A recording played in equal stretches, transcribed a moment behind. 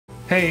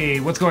Hey,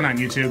 what's going on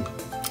YouTube?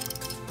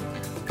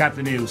 Got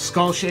the new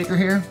skull shaker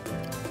here.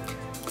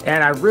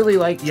 And I really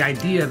like the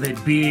idea of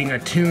it being a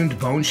tuned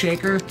bone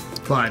shaker,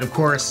 but of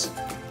course,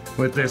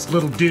 with this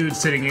little dude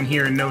sitting in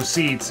here and no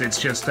seats, it's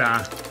just,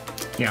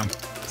 you know,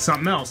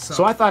 something else.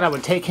 So I thought I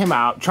would take him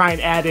out, try and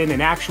add in an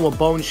actual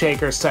bone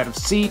shaker set of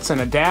seats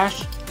and a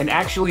dash, and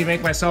actually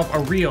make myself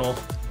a real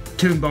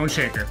tuned bone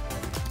shaker.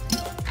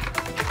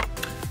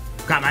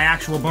 Got my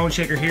actual bone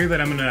shaker here that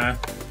I'm gonna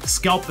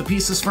scalp the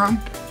pieces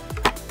from.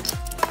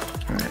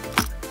 All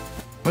right,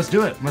 let's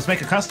do it. Let's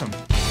make a custom.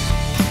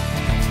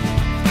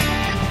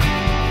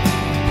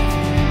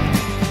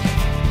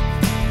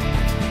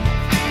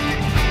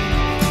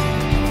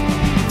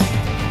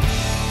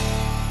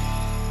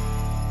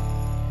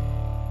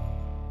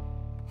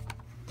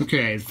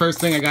 Okay, the first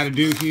thing I gotta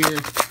do here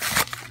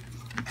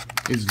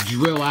is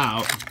drill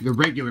out the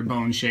regular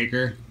bone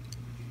shaker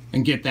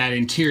and get that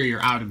interior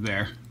out of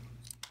there.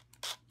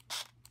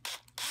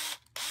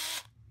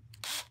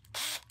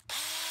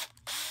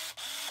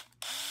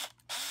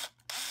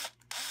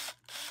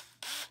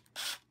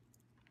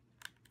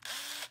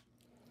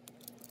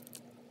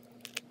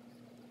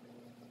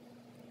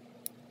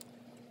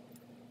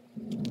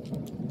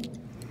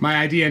 My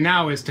idea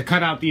now is to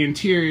cut out the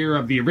interior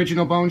of the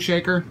original bone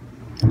shaker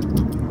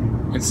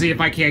and see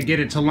if I can't get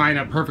it to line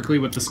up perfectly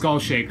with the skull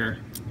shaker.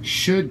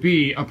 Should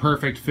be a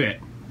perfect fit.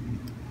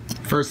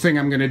 First thing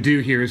I'm gonna do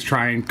here is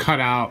try and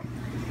cut out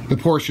the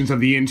portions of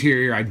the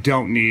interior I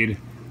don't need.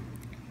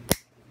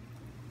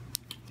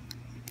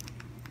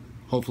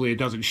 Hopefully it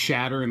doesn't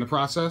shatter in the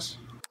process.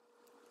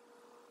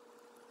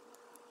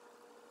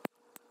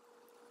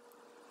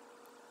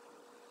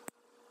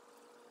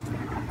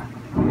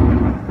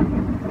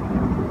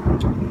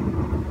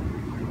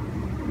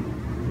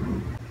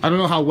 I don't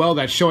know how well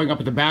that's showing up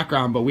in the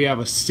background, but we have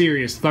a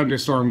serious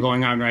thunderstorm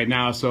going on right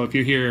now, so if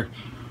you hear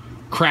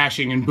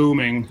crashing and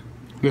booming,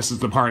 this is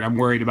the part I'm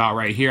worried about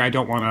right here. I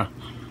don't want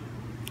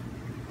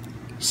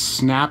to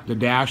snap the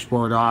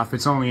dashboard off.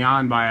 It's only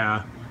on by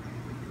a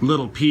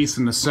little piece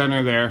in the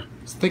center there.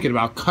 I was thinking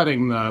about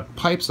cutting the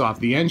pipes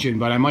off the engine,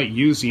 but I might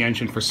use the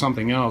engine for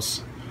something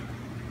else.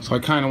 So I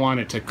kind of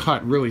want it to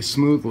cut really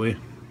smoothly.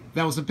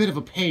 That was a bit of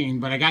a pain,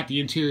 but I got the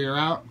interior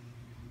out.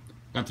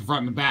 Got the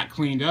front and the back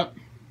cleaned up.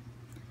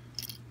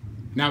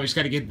 Now we just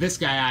got to get this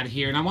guy out of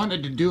here, and I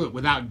wanted to do it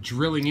without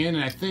drilling in,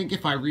 and I think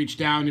if I reach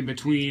down in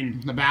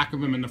between the back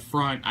of him and the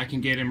front, I can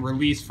get him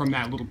released from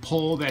that little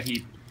pole that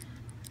he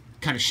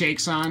kind of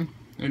shakes on,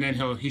 and then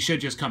he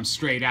should just come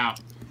straight out.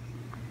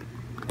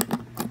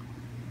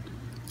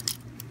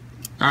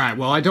 Alright,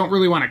 well, I don't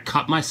really want to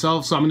cut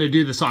myself, so I'm going to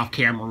do this off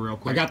camera real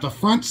quick. I got the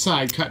front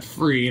side cut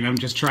free, and I'm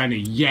just trying to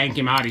yank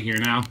him out of here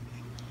now.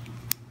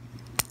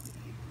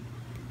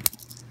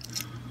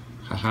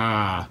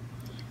 Haha.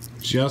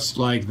 Just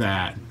like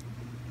that.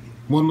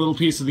 One little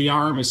piece of the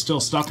arm is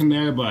still stuck in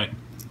there, but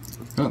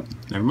oh,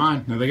 never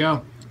mind. There they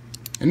go.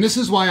 And this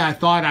is why I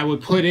thought I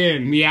would put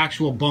in the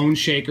actual bone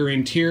shaker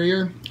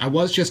interior. I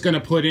was just going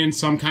to put in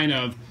some kind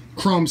of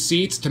chrome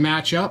seats to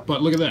match up,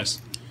 but look at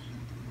this.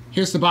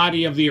 Here's the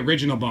body of the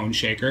original bone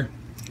shaker,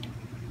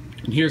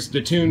 and here's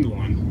the tuned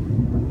one.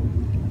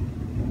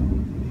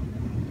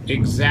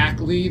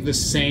 Exactly the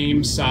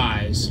same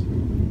size.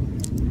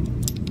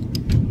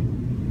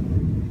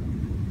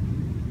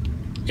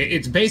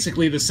 It's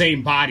basically the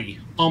same body,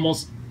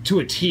 almost to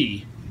a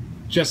T,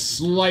 just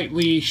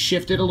slightly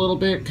shifted a little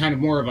bit, kind of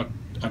more of a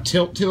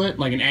tilt to it,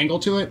 like an angle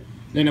to it.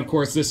 Then of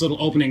course this little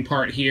opening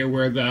part here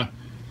where the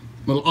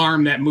little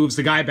arm that moves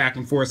the guy back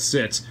and forth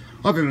sits.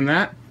 Other than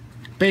that,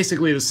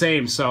 basically the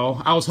same.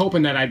 So I was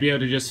hoping that I'd be able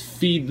to just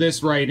feed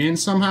this right in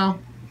somehow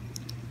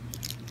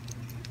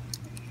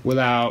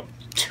without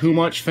too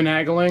much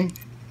finagling.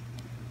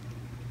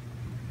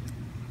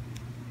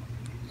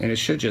 And it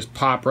should just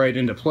pop right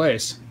into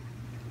place.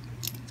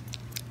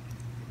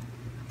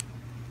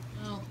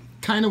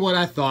 Kind of what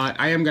I thought.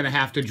 I am going to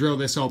have to drill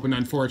this open,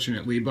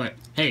 unfortunately, but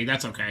hey,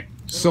 that's okay.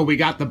 So we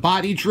got the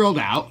body drilled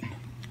out.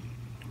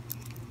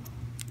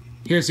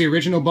 Here's the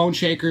original bone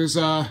shaker's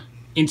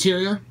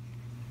interior.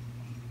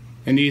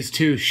 And these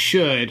two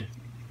should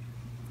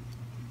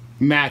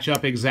match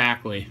up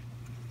exactly.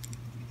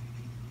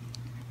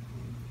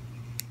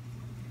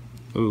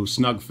 Ooh,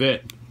 snug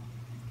fit.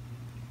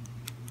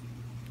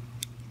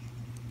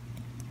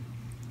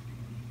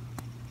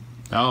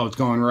 Oh, it's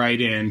going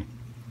right in.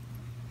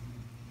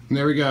 And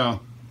there we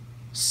go.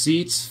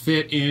 Seats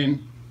fit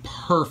in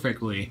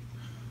perfectly.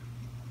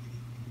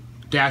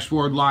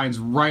 Dashboard lines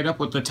right up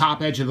with the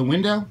top edge of the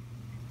window,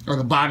 or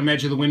the bottom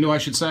edge of the window, I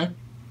should say.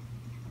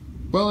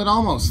 Well, it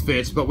almost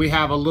fits, but we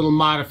have a little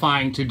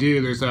modifying to do.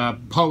 There's a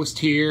post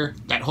here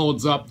that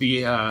holds up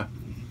the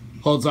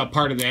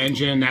part of the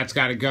engine. That's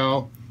got to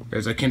go.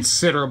 There's a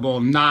considerable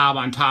knob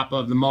on top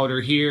of the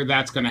motor here.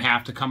 That's going to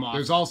have to come off.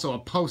 There's also a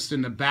post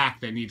in the back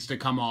that needs to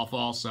come off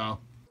also.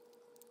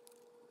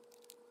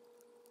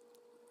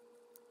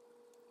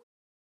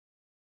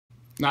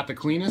 Not the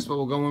cleanest, but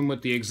we'll go in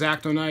with the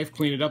X-Acto knife,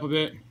 clean it up a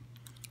bit.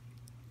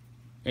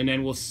 And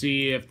then we'll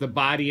see if the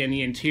body and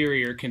the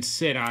interior can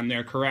sit on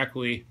there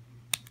correctly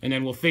and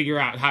then we'll figure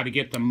out how to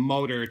get the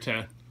motor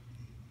to,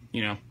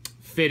 you know,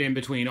 fit in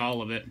between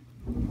all of it.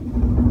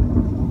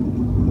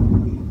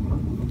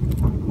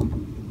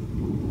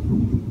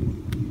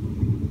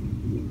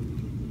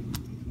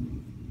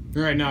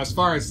 Alright, now as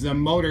far as the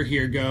motor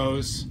here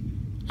goes,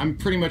 I'm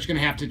pretty much going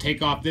to have to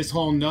take off this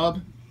whole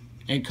nub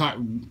and cut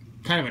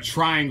kind of a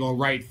triangle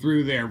right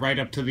through there, right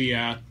up to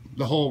the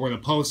hole where the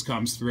post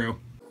comes through.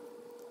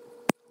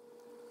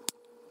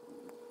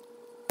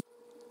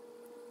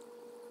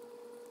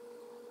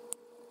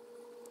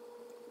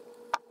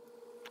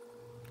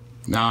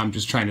 Now I'm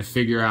just trying to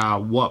figure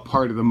out what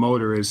part of the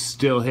motor is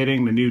still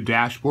hitting the new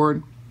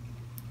dashboard.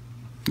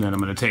 And then I'm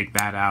going to take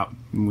that out,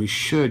 and we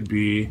should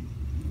be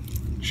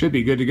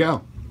good to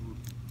go.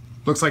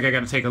 Looks like I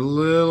got to take a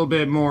little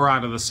bit more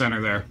out of the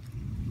center there.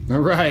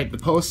 Alright, the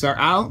posts are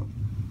out.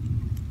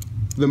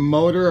 The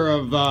motor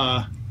of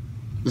the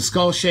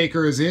skull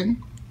shaker is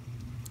in.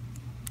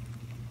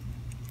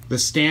 The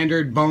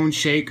standard bone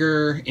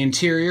shaker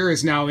interior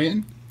is now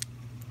in.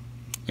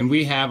 And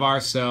we have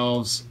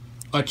ourselves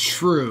a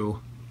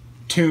true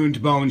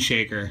tuned bone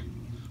shaker.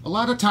 A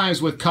lot of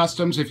times with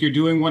customs, if you're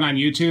doing one on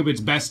YouTube,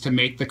 it's best to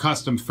make the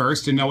custom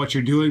first and know what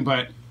you're doing,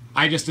 but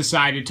I just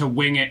decided to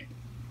wing it.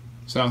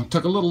 So it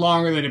took a little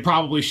longer than it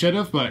probably should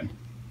have, but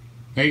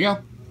there you go.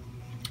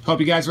 Hope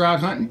you guys are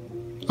out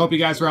hunting. Hope you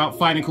guys are out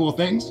finding cool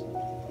things,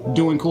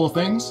 doing cool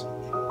things.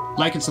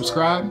 Like and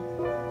subscribe,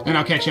 and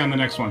I'll catch you on the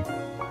next one.